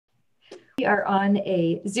We are on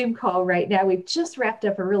a Zoom call right now. We've just wrapped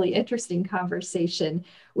up a really interesting conversation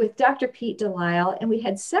with Dr. Pete DeLisle, and we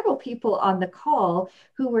had several people on the call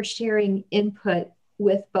who were sharing input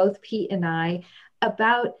with both Pete and I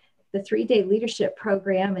about the 3-day leadership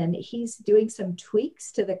program, and he's doing some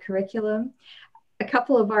tweaks to the curriculum. A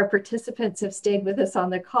couple of our participants have stayed with us on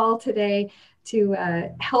the call today to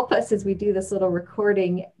help us as we do this little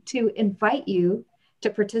recording, to invite you to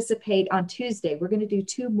participate on Tuesday. We're going to do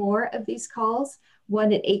 2 more of these calls,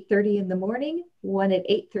 one at 8:30 in the morning, one at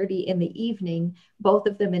 8:30 in the evening, both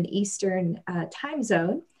of them in Eastern time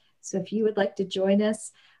zone. So if you would like to join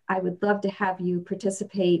us, I would love to have you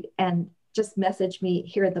participate, and just message me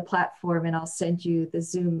here at the platform and I'll send you the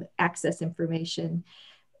Zoom access information.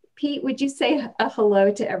 Pete, would you say a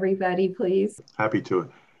hello to everybody, please? Happy to.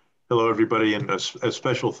 Hello, everybody, and a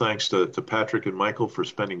special thanks to Patrick and Michael for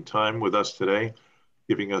spending time with us today,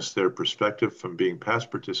 giving us their perspective from being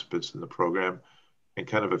past participants in the program, and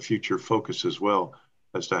kind of a future focus as well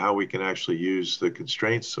as to how we can actually use the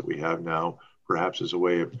constraints that we have now, perhaps as a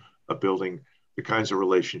way of building the kinds of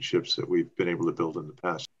relationships that we've been able to build in the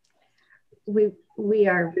past. We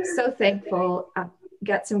are so thankful.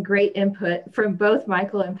 Got some great input from both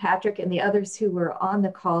Michael and Patrick and the others who were on the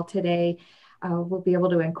call today. We'll be able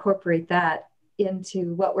to incorporate that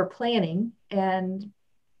into what we're planning, and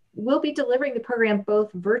we'll be delivering the program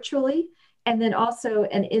both virtually and then also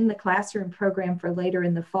an in the classroom program for later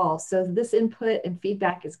in the fall. So this input and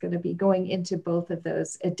feedback is going to be going into both of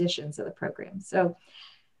those editions of the program. So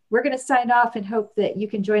we're going to sign off and hope that you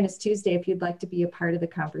can join us Tuesday if you'd like to be a part of the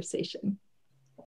conversation.